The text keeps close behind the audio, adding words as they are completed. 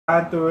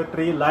1, 2,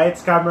 3,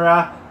 lights,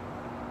 camera.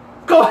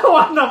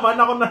 Kawawa naman,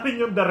 ako na rin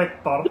yung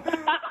director.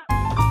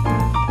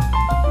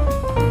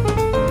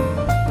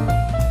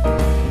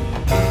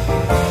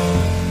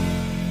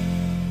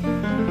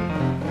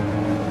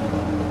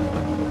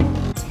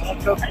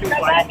 So,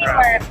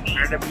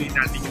 nabili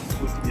natin yung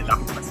food nila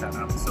kung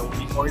masarap. So,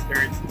 we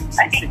ordered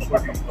sisig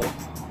burrito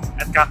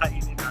at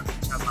kakainin namin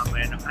siya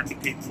mamaya ng ating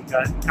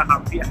kaibigan,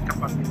 kakampi at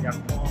kapamilya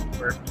ko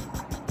for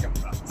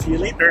Pakiramdam. See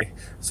you later!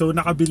 So,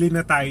 nakabili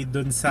na tayo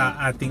dun sa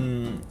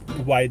ating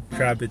White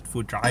Rabbit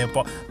food truck. Ayun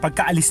po,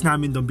 pagkaalis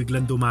namin dun,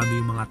 biglang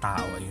dumami yung mga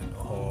tao. Ayun.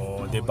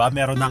 Oh, diba?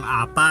 Meron ng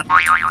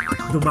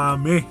 4.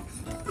 Dumami.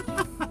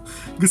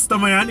 Gusto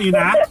mo yan,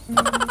 Ina?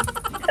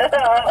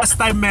 Last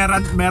time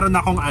meron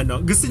akong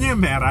ano. Gusto niyo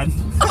yung meron?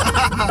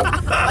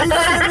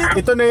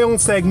 Ito na yung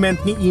segment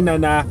ni Ina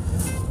na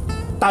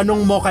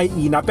tanong mo kay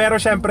Ina.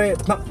 Pero syempre,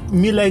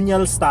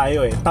 millennials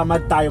tayo eh.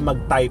 Tamad tayo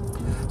mag-type.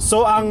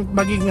 So ang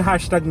magiging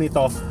hashtag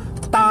nito,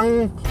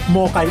 tang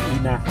mo kay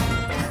Ina.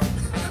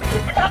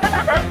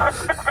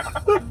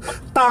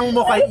 Tang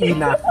mo kay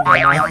Ina.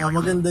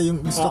 Maganda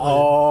yung gusto ko.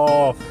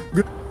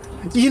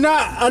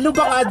 Ina, ano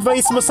bang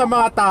advice mo sa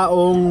mga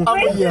taong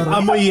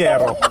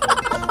amoyero?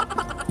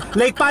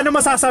 Like, paano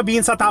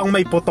masasabihin sa taong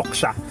may putok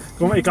siya?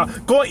 Kung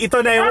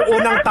ito na yung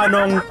unang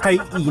tanong kay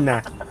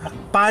Ina.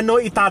 Paano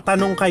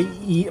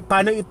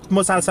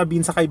mo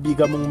sasabihin sa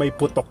kaibigan mong may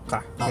putok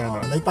ka?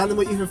 Like, paano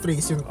mo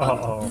i-rephrase yung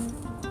tanong?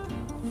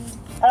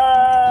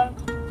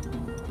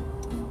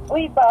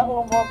 Uy,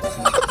 baho mo.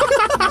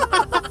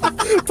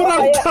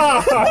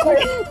 Prangkahan!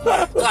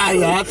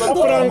 Kaya?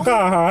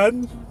 Prangkahan?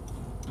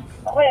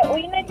 Okay,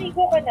 uy,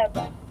 naligo ka na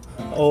ba?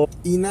 Oh.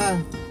 Ina,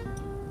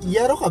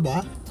 yero ka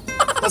ba?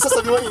 Tapos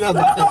sabi mo, Ina,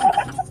 bakit?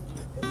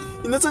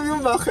 Ina, sabi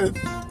mo, bakit?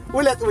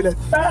 Ulit.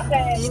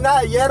 Bakit?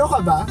 Ina, yero ka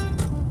ba?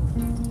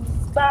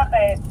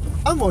 Bakit?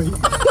 Amoy.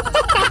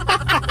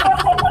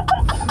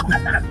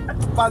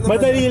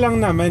 Madali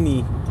lang naman eh.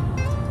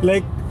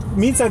 Like,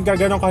 minsan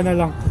gaganon ka na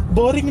lang.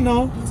 Boring,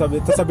 no? Sabi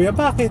niya,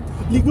 bakit?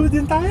 Ligo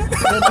din tayo?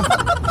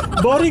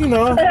 Boring,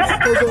 no?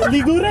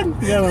 Ligo rin.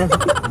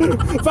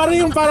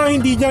 Parang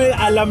hindi niya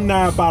alam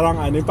na parang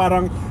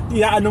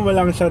iaano mo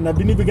lang siya na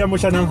binibigyan mo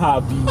siya ng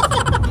hobby.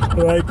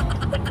 Like,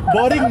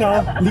 boring,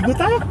 no? Ligo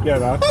tayo?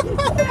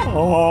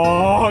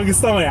 Oh,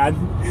 gusto mo yan?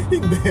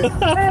 Hindi.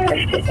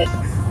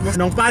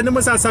 Paano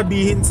mo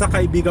sasabihin sa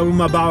kaibigan mo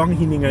mabawang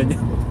hininga niya?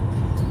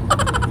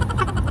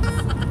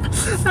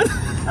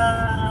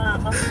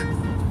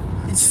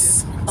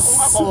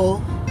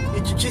 Ako,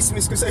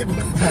 i-chismis ko sa ibang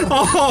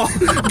tao.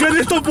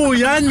 Ganito po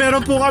yan.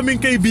 Meron po kaming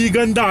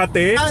kaibigan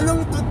dati.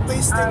 Anong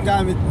toothpaste ang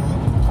gamit mo?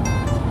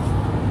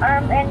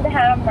 Arm and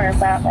Hammer.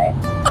 Bakit?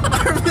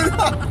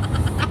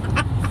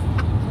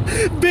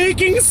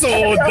 Baking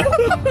soda.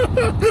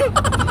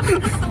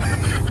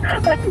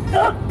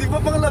 Di ba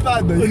pang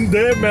labado yun?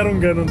 Hindi,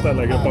 meron ganun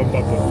talaga.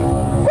 Pampapunta.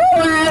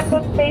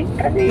 Toothpaste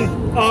kasi.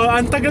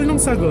 Ang tagal nung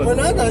sagot.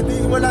 Wala na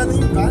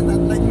yung banat.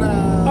 Like na...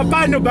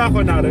 paano ba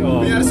ako nari?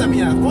 Mayroon sabi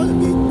niya,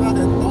 Colgate,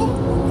 bakit?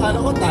 Kala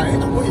ko tayo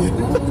na po yun.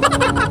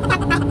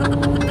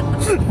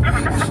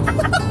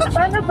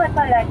 Paano ba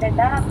talaga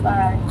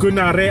dapat?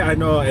 Kunwari,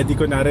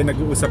 kunwari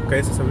nag-uusap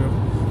kayo, sasabi mo,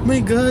 my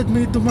God,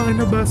 may dumaan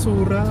na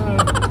basura.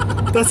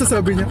 Tapos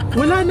sasabi niya,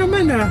 wala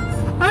naman ah.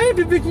 Ay,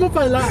 bibig mo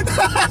pala.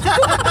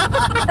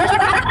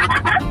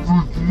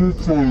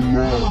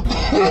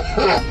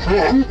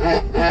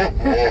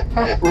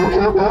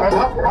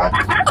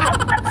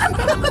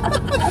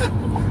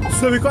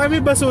 Sabi ko, ay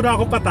may basura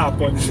ako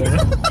patapon.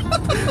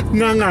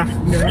 Nga.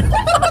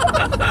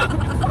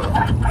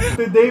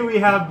 Today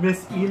we have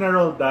Miss Ina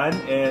Roldan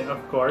and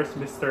of course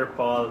Mr.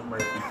 Paul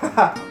Murphy.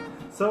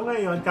 So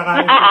ngayon,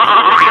 kakain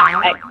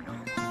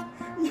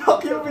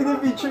yung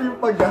pinipicture yung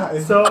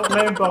pagkain. So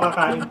ngayon po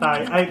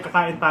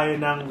kakain tayo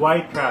ng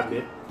White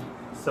Rabbit.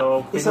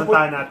 So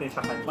pinuntahan natin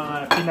siya kanina. Mga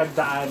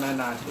pinagdaanan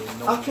natin.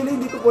 Actually,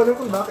 hindi ko po alam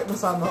kung bakit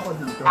nasama ako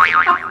dito.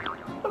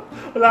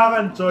 Wala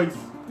kang choice.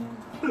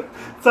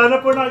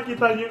 Sana po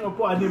nakikita niyo yung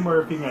upuan ni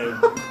Murphy ngayon.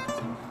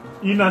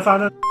 Ina,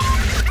 sana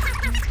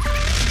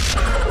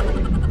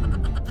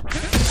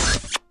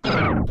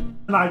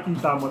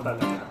nakikita mo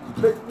talaga.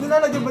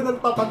 Nilalagyan ba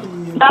ng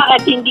papatiin?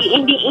 Bakit?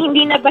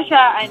 Hindi na ba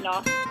siya,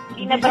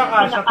 hindi na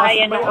ba siya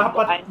kaya ng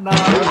upuan? May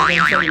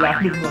 4 na sa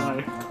ilalim mo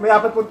ngayon. May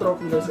 4 pong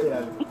trophy na sa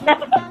ilalim.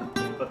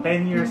 So,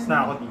 10 years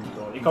na ako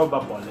dito. Ikaw ba,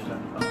 Paul?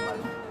 Ilan taon ka?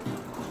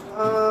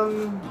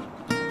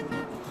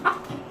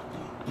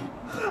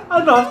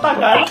 Ang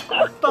tagal?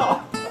 Ito.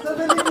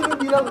 Nadali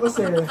binibilang ko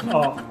sir.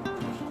 Oh.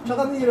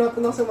 Tsaka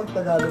nahihirapan ako sa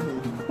magtagalog eh.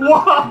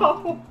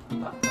 Wow!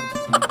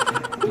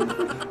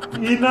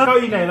 Ina,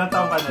 ilang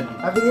taon ka na dito?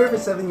 I've been here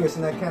for 7 years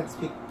and I can't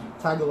speak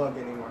Tagalog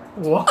anymore.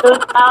 Wow!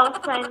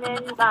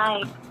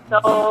 2009. So...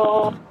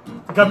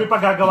 Kami pa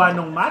gagawa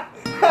ng math?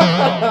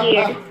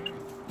 Years.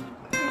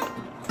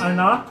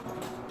 Ano?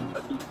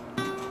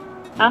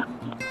 Huh?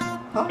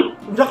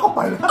 Diyan ka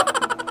pala.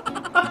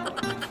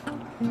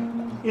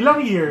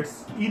 Ilang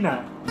years, Ina?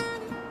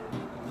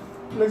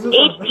 8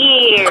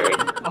 years.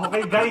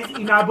 Okay guys,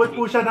 inabot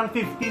po siya ng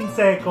 15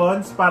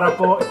 seconds para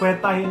po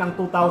kwentahin ang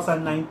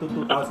 2009 to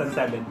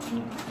 2017.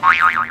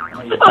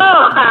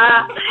 Oo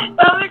ha.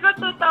 Sabi ko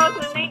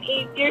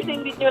 2009, 8 years,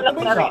 hindi nyo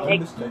lang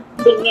narinig.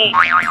 Bingi.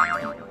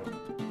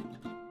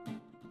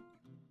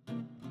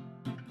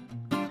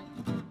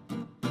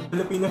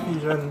 Filipino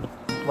fusion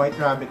white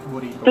rabbit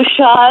burrito.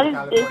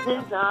 Social, this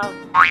is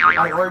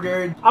I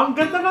ordered. Ang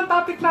ganda ng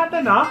topic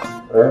natin, ha?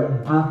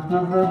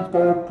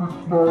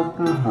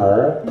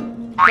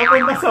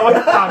 Napunta sa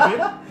white rabbit?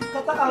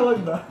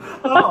 Katakawag ba?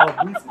 Oo,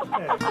 visit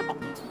eh.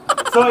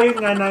 So, ayun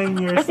nga, 9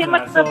 years kasi na.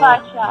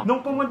 mataba siya.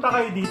 Nung pumunta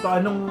kayo dito,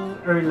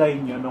 anong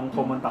airline nyo nung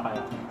pumunta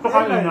kayo? So,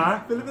 kayo na?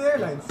 Philippine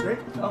Airlines,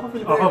 right? Ako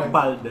Philippine Ako, Airlines.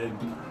 Balden.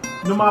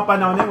 Nung mga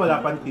panahon na yun,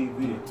 wala pang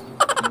TV.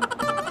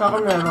 Kako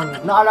meron.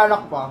 Naalala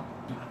ko pa.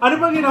 Ano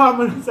bang ginawa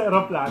mo sa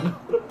aeroplano?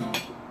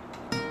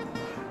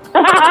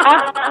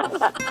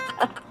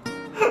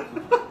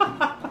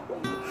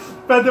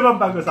 Pwede bang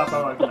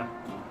pag-usapan? Wag na.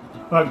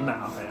 Wag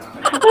na, okay.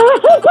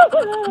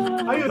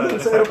 Ayun,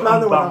 Sa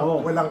aeroplano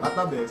walang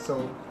katabi,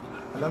 so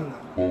alam na.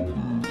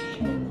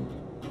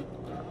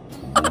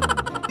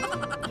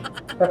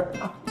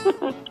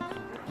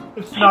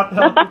 It's not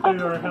healthy to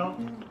your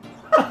health.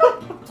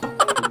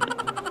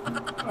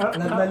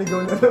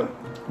 Naligaw na lang.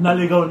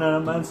 Naligaw na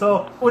naman.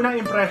 So, unang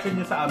impression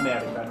niyo sa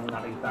Amerika nung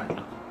nakita niyo?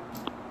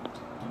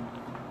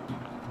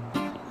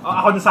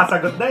 Ako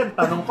nasasagot din.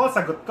 Tanong ko,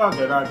 sagot ko.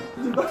 Gano'n.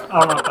 Nga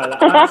pala.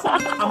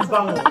 Ang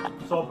bango.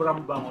 Sobrang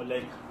bango.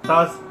 Like,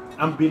 tapos,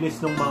 ang bilis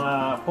ng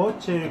mga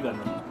kotse.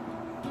 Gano'n.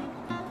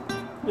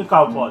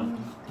 Ikaw, Paul.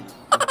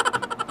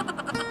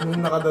 Nung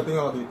nakadating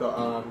ako dito,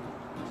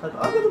 sabi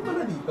ko, ganun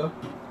pala dito.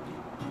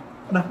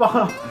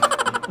 Napaka...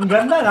 Ang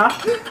ganda, na?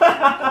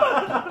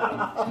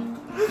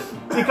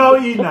 Ikaw,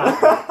 Ina.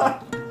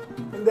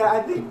 Hindi, I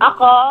think...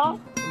 Ako?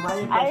 My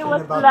I impression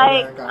was about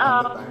like, America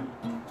at the time.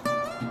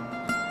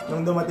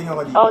 Nung dumating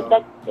ako dito. Oh,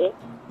 that's it.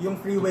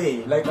 Yung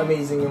freeway, like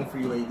amazing yung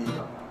freeway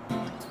dito.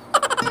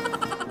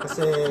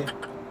 Kasi,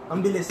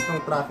 ang bilis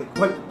ng traffic.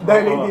 Well,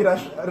 dahil hindi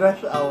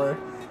rush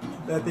hour,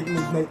 I think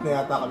midnight na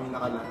yata kami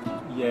nakalaan.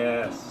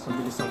 Yes. So,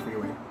 bilis ng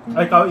freeway.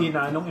 Ikaw,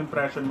 Ina, anong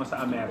impression mo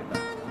sa Amerika?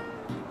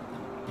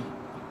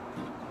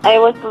 I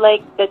was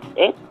like, that's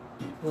it?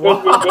 This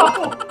is it?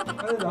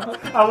 Ano na?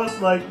 I was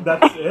like,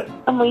 that's it?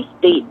 Amoy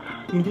state.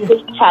 Hindi.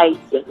 Just chai.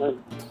 Ganun.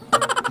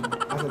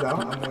 Ano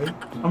daw? Amoy?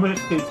 Amoy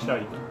state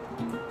siya.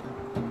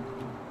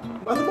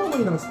 Ano ba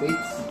amoy ng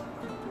States?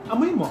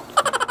 Amoy mo.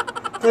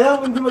 Kaya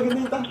hindi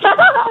maganda yung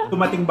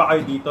Tumating ba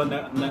kayo dito?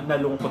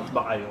 Nalungkot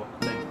ba kayo?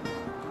 Like,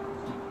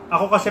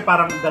 ako kasi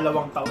parang 2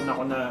 taon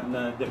ako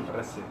na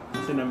depressed eh.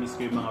 Kasi na-miss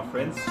ko yung mga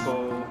friends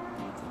ko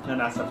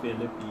na nasa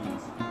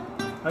Philippines.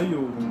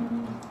 Ayun.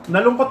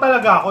 Nalungkot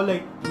talaga ako,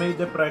 like, may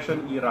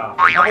depression era.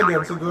 Ako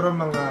din, siguro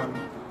mga...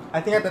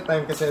 I think at the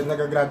time kasi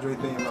nag-graduate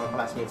na yung mga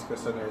classmates ko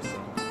sa nursing.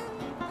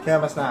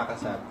 Kaya mas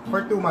nakakasad.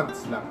 For 2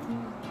 months lang.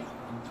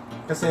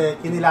 Kasi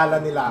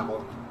kinilala nila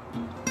ako.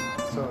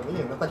 So,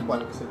 yun,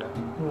 natagpuan ko sila.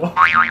 Wow.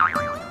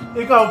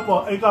 Ikaw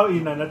po, ikaw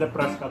Ina,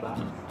 na-depress ka ba?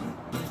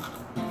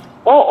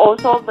 Oo,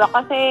 sobra.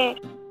 Kasi...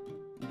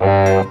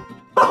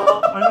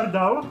 Ano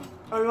daw?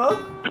 Ano?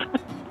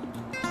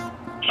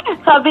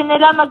 Sabi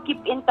nila mag-keep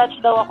in touch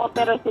daw ako,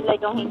 pero sila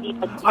yung hindi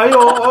mag-keep. Ay,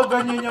 oo,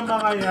 ganyan yung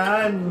mga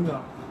yan.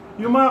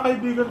 Yung mga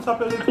kaibigan sa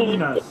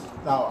Pilipinas.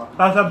 Oo.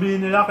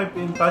 Sasabihin nila keep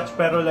in touch,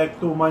 pero like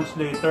 2 months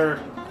later,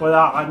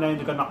 wala ka na,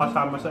 hindi ka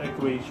nakasama sa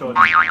equation.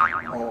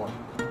 Oo.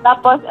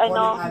 Tapos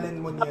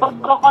tapos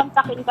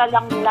kukontakin ka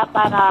lang nila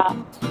para...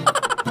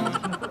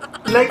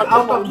 Like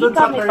out of dun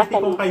sa 30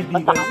 kong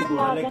kaibigan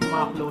siguro, like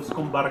mga close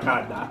kong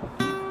barkada,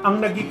 ang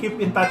nag-keep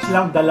in touch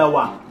lang 2.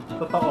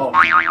 Totoo.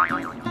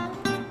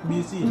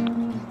 Busy.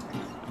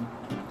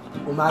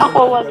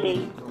 Ako wala.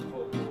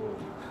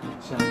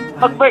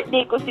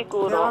 Pag-birthday ko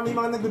siguro. Kaya kami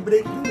mga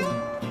nag-break din.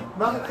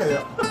 Bakit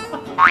kaya?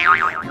 Ay!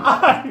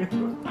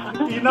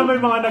 Ina,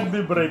 may mga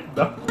nagbe-break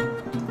daw.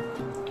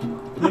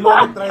 Hindi mo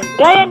try.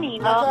 Gaya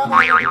Nino.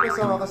 Actually,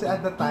 ako kasi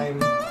at the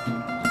time,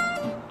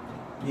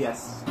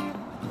 yes.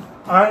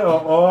 Ay,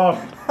 oo.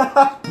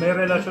 May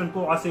relasyon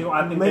po kasi yung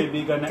ating May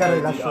kaibigan na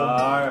karelasyon.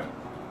 LDR.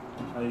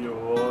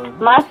 Ayun.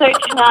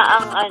 Ma-search na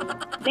ang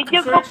Did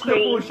you go Search na po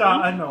crazy? siya,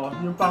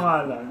 yung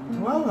pangalan.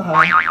 Wow, ha?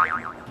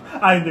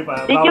 Ay, hindi pa.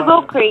 Did you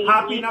go crazy,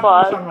 Happy na po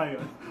Paul? siya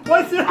ngayon.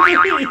 What's your name?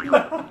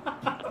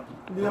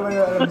 Hindi naman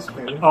yung alam yung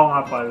spell. Oo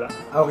nga pala.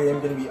 Okay,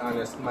 I'm gonna be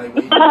honest. My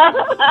weight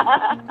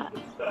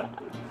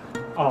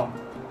Oh.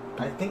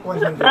 I think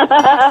 100.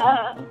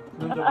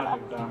 Nung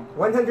dumating ka.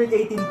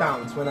 118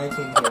 pounds when I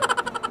came here.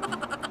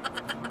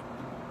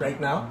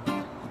 Right now?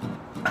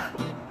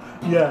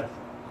 Yes.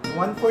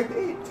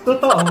 148.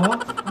 Totoo?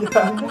 Yeah.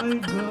 Oh my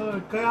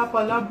God. Kaya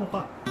pala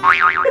mukha.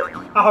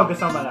 Ako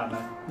gusto malaman.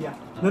 Yeah.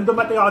 Nung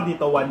dumating ako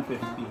dito,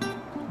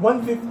 150.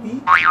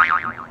 150?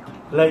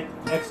 Like,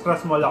 extra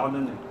small ako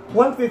nun eh.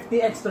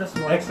 150 extra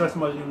small. Extra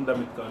small yung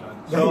damit ko nun.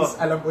 Guys,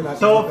 alam po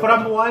natin. So,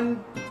 from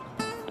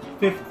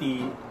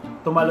 150,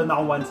 tumalon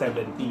ako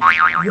 170.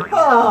 Yeah!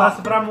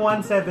 Tapos from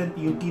 170,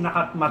 yung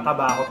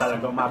pinakamataba ko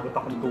talaga, umabot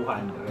akong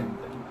 200.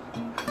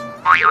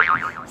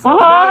 So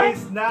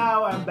guys,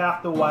 now I'm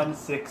back to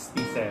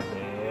 167.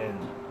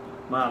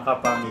 Mga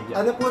kapamilya.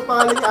 Ano po yung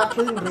pangalan niya?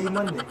 Actually,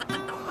 Raymond eh.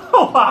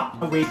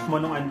 Weight mo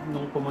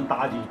nung pumunta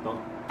ka dito?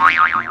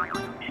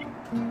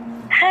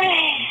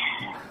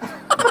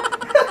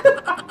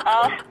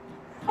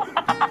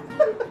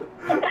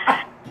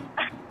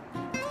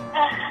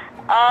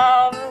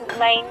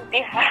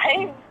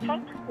 95.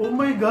 Oh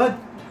my God!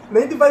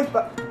 95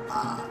 pa.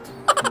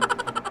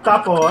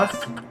 Tapos?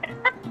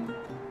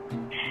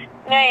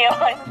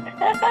 Ngayon.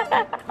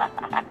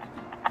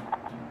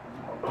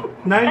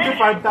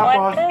 95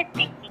 tapos?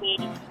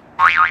 130.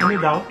 Ano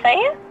daw?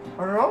 Sa'yo?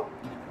 Ano?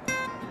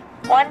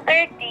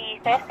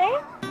 130. Sa'yo?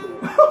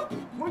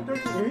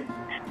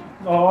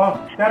 138? Oo.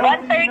 Pero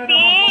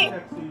 130.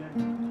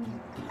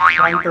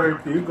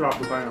 130?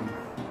 Grabe ba naman?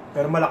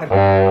 Pero malaki pa.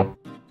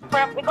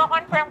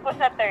 Iko-confirm ko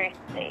sa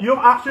Thursday. Yung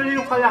actually,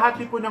 yung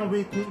kalahati po ng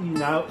weight ni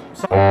Ina,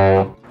 sa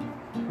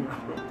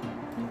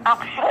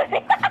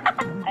Actually.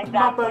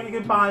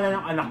 mapagiging pangalan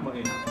ng anak mo,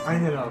 Ina. Ay,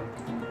 nila.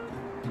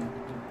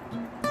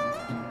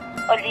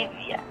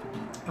 Olivia.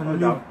 Ano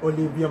daw?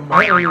 Olivia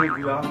Ay,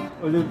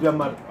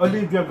 Mar.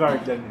 Olivia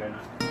Garden yan.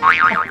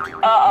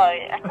 Oo.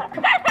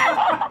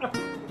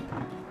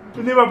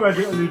 Hindi ba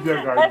pwede Olivia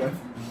Garden?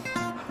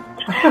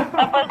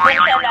 Tapos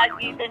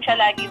doon siya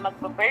lagi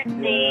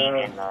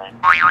magpa-birthday. Yeah.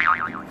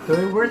 Ganon. So,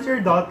 where's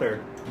your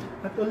daughter?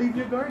 At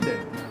Olivia Garden.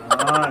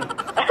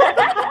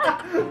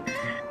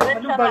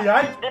 Ano ba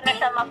yan? Doon na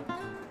siya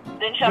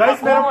Guys,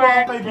 meron po mag-work,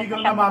 akong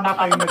kaibigang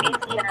namamatay na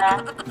dito.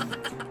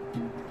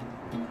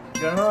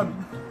 Ganon.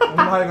 Ang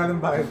mahal nga ng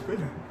bayad ko.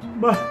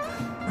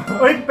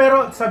 Wait,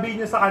 pero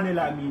sabihin niyo sa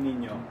kanila, aminin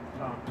niyo.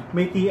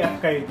 May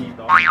TF kayo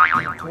dito.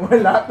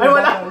 Wala. Ay,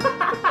 wala!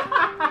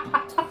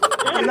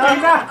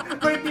 Ina,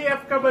 may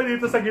TF ka ba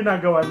dito sa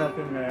ginagawa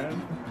natin ngayon?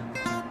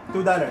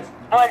 $2.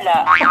 Wala.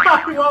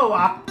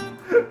 Wow,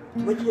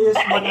 Which is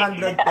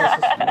 100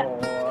 pesos.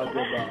 Oo,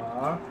 diba?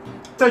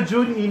 Sa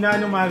June, Ina,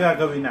 ano mga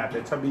gagawin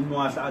natin? Sabihin mo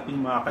nga sa ating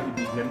mga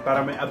kaibigan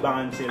para may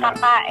abangan sila.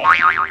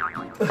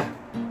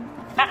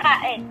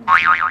 Kakain.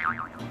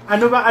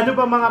 Ano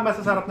ba mga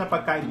masasarap na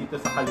pagkain dito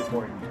sa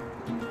California?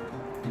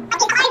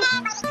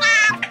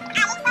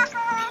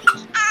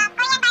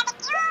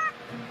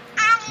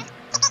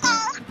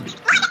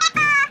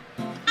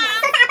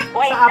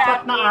 Sa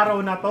apat na araw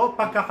na to,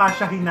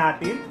 pagkakasyahin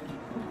natin?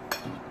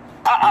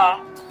 Oo.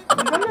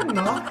 Ang galang,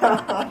 no?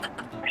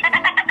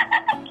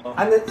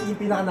 Ano yung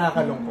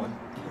pinaka-nakakalungkot?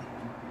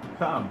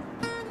 Saan?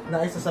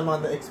 Na isa sa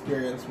mga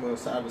na-experience mo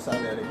sa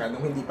Amerika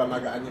nung hindi pa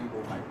magaan yung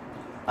buhay?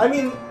 I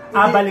mean,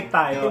 balik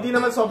tayo. Hindi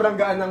naman sobrang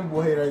gaan ng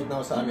buhay right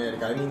now sa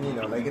Amerika. I mean, you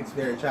know, like it's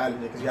very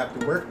challenging because you have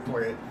to work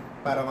for it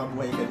para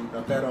mabuhay ka dito.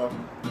 Pero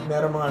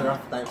meron mga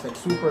rough times, like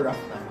super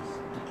rough times.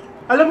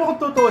 Alam mo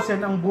kung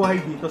tutuusin, ang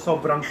buhay dito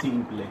sobrang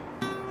simple.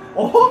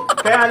 Oh,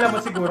 kaya alam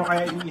mo siguro,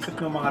 kaya iniisip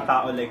ng mga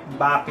tao like,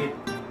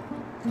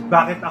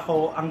 bakit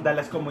ako ang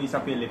dalas ko umuwi sa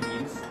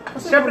Philippines?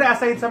 Siyempre,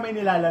 aside sa may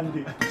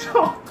nilalandi.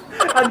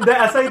 And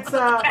aside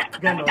sa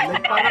gano'n,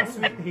 like parang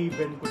sweet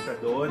haven ko siya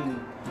doon.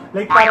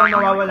 Like parang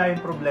nawawala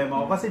yung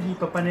problema ko kasi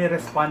dito panay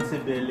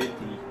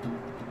responsibility.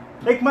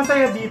 Like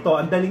masaya dito,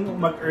 ang daling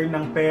mag-earn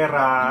ng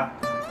pera.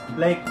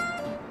 Like,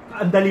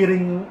 ang dali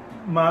ring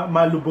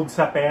malubog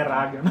sa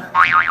pera. Gano'n.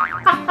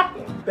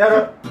 Pero,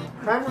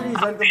 primary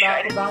reason kung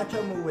bakit siya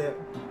umuwi,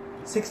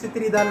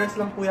 $63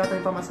 lang po yata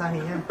yung pamasahe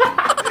niya.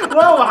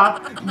 Wow ha!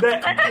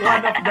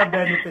 One of the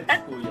benefits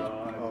po yun.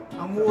 Oh,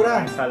 ang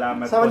mura.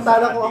 Salamat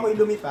Samantala po kung ako'y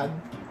lumipad,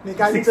 may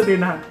kanin,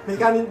 60 na. may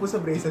kanin po sa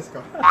braces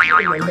ko.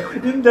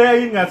 Hindi,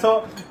 ayun nga.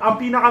 So,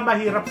 ang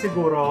pinakamahirap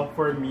siguro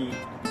for me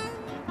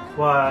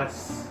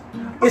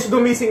is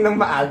gumising ng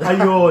maaga.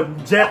 ayun,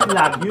 jet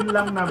lag. Yun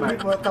lang naman.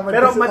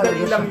 Pero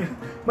madali lang yun.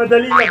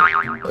 Madali lang.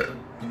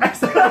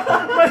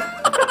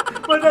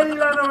 Madali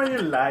lang naman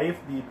yung life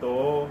dito.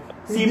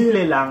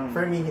 Simple lang.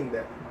 For me,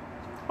 hindi.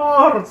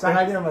 Oh, Sa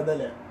kanya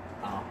madali.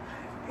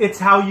 it's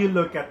how you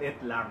look at it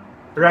lang.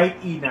 Right,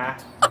 Ina?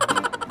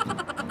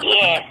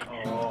 Yes.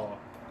 Oh.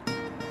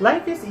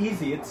 Life is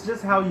easy. It's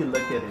just how you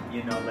look at it,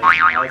 you know? Like,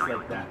 I was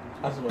like that.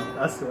 As well.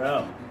 As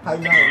well.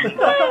 Hi, now.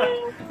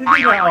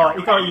 Hindi nga,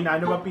 ikaw, Ina,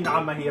 ano ba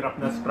pinakamahirap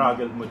na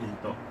struggle mo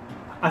dito?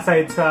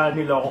 Aside sa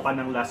niloko ka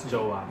ng last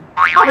jowa.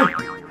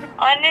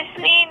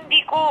 Honestly,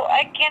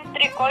 I can't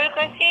recall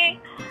kasi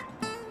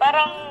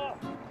parang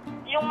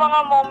yung mga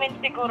moments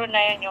siguro na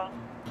yun yung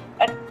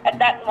at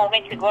that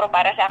moment siguro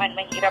para sa akin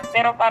mahirap.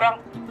 Pero parang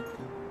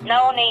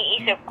now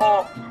naiisip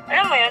ko,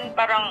 alam mo yun,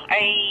 parang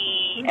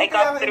I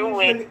got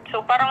through it. So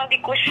parang di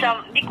ko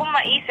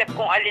maisip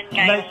kung alin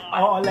nga Like,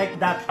 yung like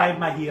that time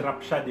mahirap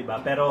siya, di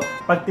ba? Pero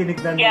pag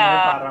tinignan mo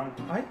parang,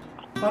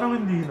 parang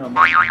hindi naman.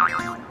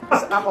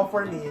 Ako,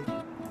 for me,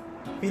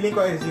 feeling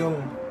ko is yung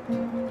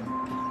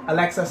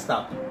Alexa,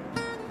 stop.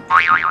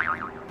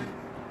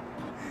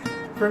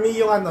 For me,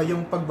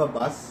 yung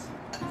pagbabas.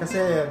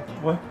 Kasi,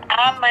 what?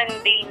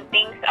 Mundane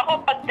things.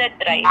 Ako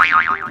pagdadrive.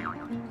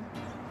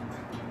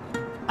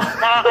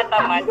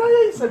 Nakakatamad.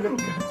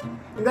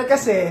 Hindi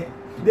kasi,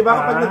 di ba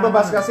kapag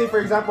nagbabas kasi,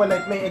 for example,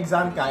 like may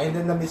exam ka and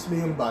then na-miss mo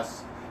yung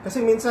bus, Kasi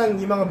minsan,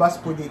 yung mga bus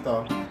po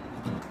dito,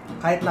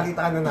 kahit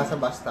nakita ka na nasa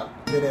bus stop,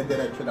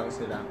 dire-diretso lang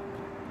sila.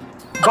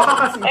 Baka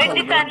kasi ikaw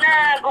Di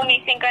sana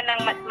gumising ka ng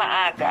mas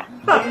maaga.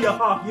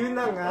 Yun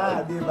na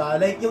nga, di ba?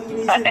 Like, yung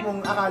inisip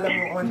mong akala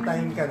mo on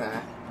time ka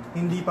na,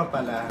 hindi pa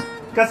pala.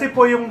 Kasi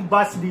po yung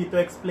bus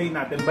dito, explain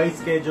natin, by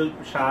schedule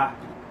po siya.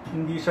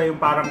 Hindi siya yung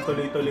parang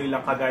tuloy-tuloy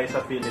lang kagaya sa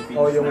Philippines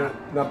O yung na.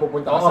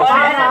 napupunta ka Oo, sa...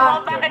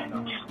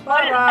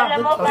 Alam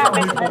mo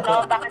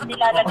bakit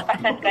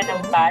nilalagpasan ka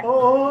ng bus?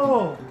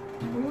 Oo.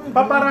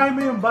 Paparahin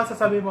mo yung bus,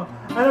 sasabihin mo,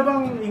 ano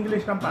bang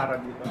English ng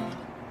para dito?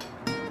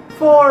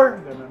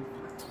 For! Ganun.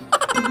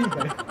 Hindi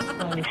ba?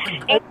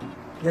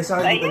 Yes,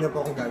 saka dito niyo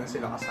po kung gano'n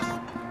sila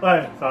kasama.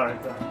 Ay, sorry.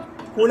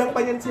 Kulang pa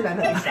niyan sila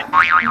na isa.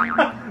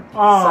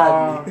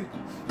 Sadly.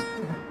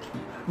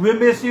 We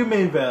miss you,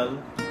 Mabel.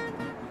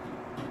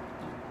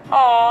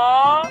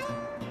 Aww.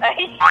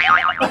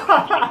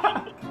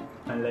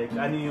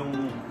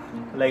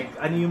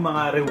 Ano yung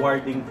mga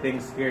rewarding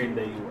things here in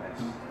the US?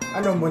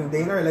 Ano,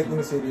 mundane or like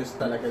yung serious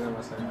talaga na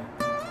masaya?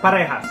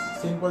 Parehas.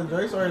 Simple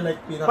joys or like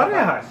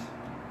Parehas.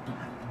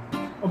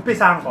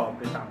 Umpisahan ko.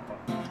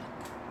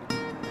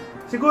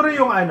 Siguro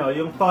yung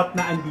yung thought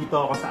na andito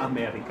ako sa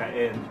Amerika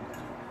and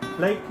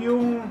like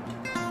yung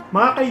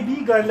mga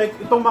kaibigan, like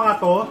itong mga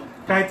to,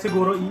 kahit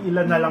siguro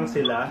iilan na lang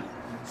sila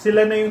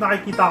na yung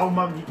nakikita ko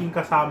magiging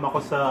kasama ko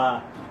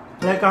sa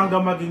like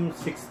hanggang maging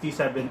 60,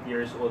 70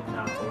 years old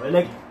na ako.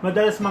 Like,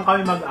 madalas man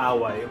kami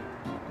mag-away.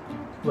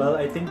 Well,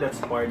 I think that's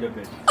part of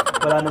it.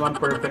 Wala naman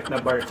perfect na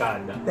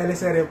barkada.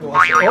 Teleserye po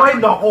kasi. Oy,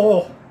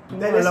 nako!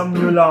 Alam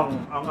nyo lang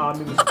ang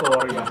aming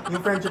storya.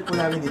 Yung friendship po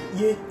namin dito,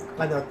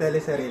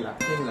 teleserye lang.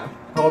 Yun lang.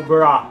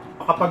 Sobra.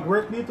 Kapag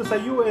work dito sa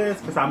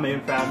US, kasama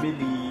yung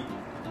family,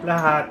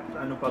 lahat,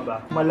 ano pa ba?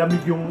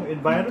 Malamig yung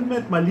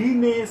environment,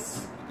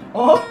 malinis.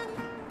 Oh!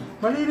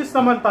 Malinis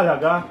naman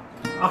talaga.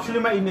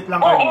 Actually, mainit lang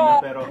kanina,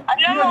 pero...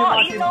 Alam mo,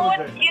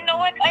 you know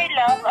what I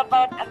love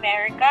about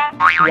America?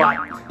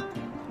 What?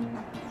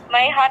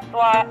 May hot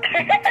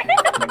water.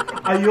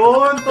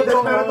 Ayun,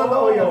 totoo. Pero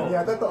totoo yun.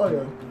 Yeah, totoo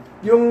yun.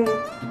 Yung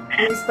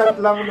instant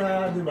lang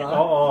na, di ba?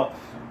 Oo.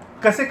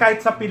 Kasi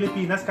kahit sa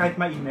Pilipinas, kahit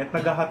mainit,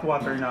 nag-hot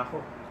water na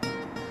ako.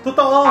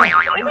 Totoo!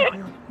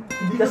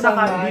 Hindi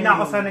na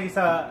ako sanay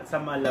sa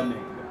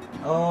malamig.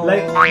 Oh.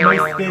 Like, my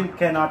skin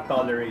cannot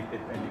tolerate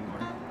it anymore.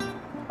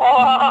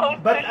 Wow,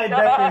 But I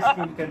bet your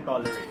skin can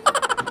tolerate it.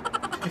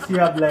 Because you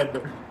have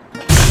leather.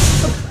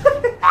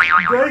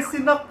 Guys,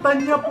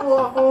 sinaktan niya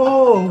po ako.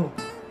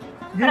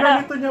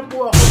 Ginalito niya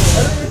po ako.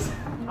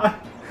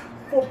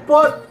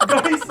 Popot!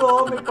 Guys,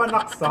 may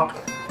panaksak.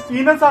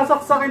 Inan,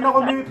 sasaksakin ako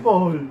ni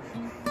Paul.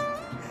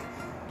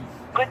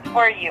 Good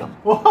for you.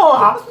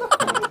 Wow!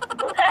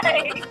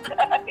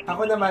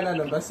 Ako naman,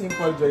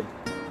 simple joy.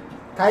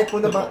 Kahit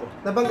po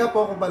nabangga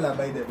po ako pala,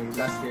 by the way,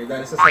 last year,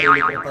 dahil sa sarili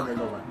ko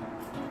pagagawa.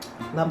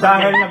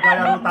 Dahil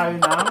naglaro tayo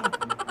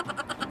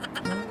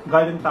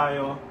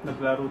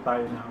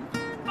ng...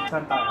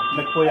 Saan tayo?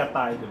 Nagpuyat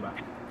tayo, di ba?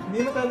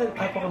 Hindi na tayo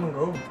nag-Pokemon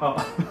Go.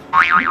 Oo.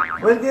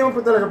 Well, hindi naman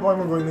po talaga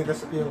Pokemon Go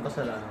yung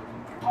kasalanan.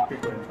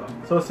 Kikwento.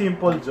 So,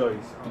 simple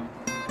joys.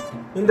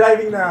 Yung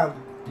driving na...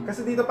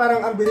 Kasi dito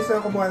parang ang bilis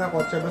na kumuha ng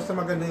kotse, basta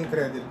maganda yung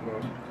credit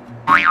mo.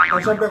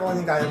 At syempre kung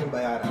anong kaya mong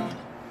bayaran.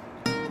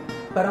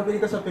 Parang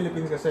pili ko sa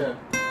Philippines kasi...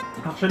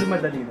 Actually,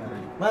 madali na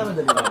rin.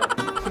 Madali na rin.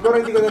 Siguro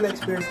hindi ko na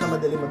na-experience na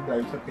madali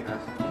mag-drive sa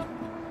Pinas.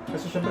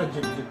 Kasi syempre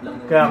jeep lang.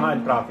 Kaya nga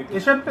ang traffic.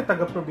 Syempre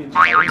taga-probinsya.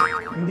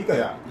 Hindi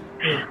kaya.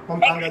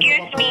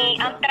 Excuse me,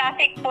 ang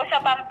traffic po sa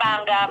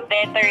Pampanga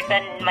better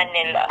than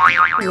Manila.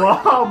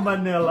 Wow,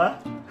 Manila?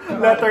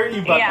 Letter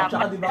E ba? Yeah.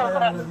 Tsaka di ba kaya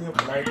na din yung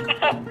flight?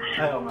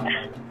 Ayaw nga.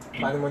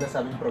 Paano mo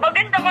nasabing probinsya?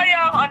 Maganda kaya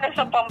ang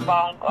sa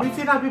Pampanga. May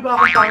sinabi ba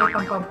akong pangit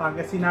ng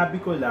Pampanga? Sinabi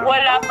ko lang.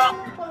 Wala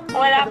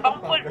pang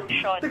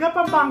pollution. Taga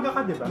Pampanga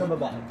ka, di ba? Na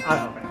babae.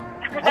 Okay.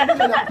 Ay, di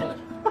lalaki pala.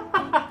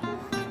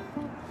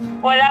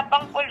 Wala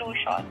pang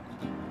pollution.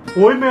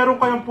 Uy, meron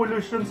kayong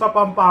pollution sa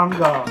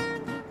Pampanga.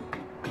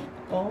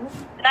 Oh?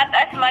 Not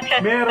as much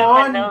as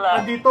Meron.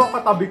 Manila. Andito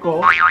katabi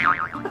ko.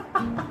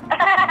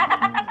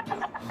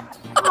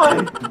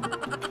 Ay.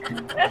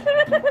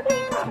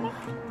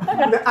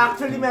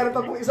 Actually, meron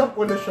pa pong isang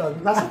pollution.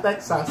 Nasa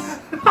Texas.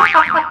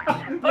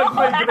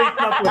 Nag-migrate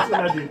na po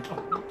sila dito.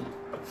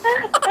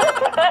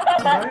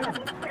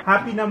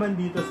 Happy naman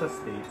dito sa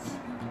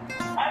States.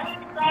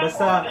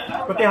 Basta,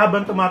 pati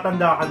habang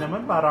tumatanda ka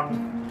naman, parang,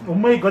 oh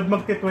my God,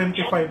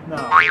 magti-25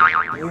 na ako.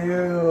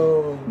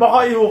 Ew.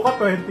 Baka iho ka,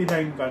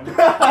 29 ka na.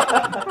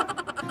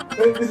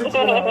 26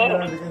 ka naman,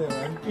 grabe ka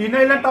naman.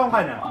 Ina, ilang taong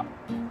ka na?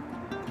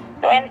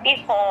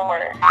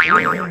 24.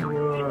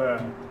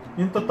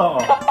 Yung totoo.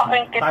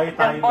 Tayo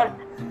lang.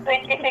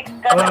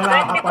 26 ka Wala na,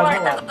 na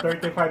 24 na.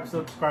 35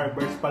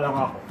 subscribers pa lang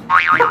ako.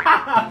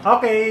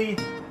 Okay,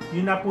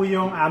 yun na po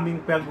yung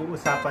aming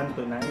pag-uusapan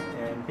tonight.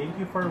 And thank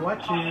you for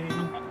watching.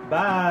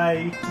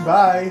 Bye!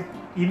 Bye!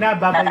 Ina,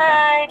 bye-bye ka.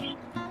 Bye!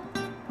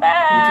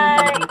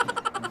 Bye!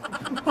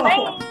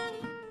 Bye!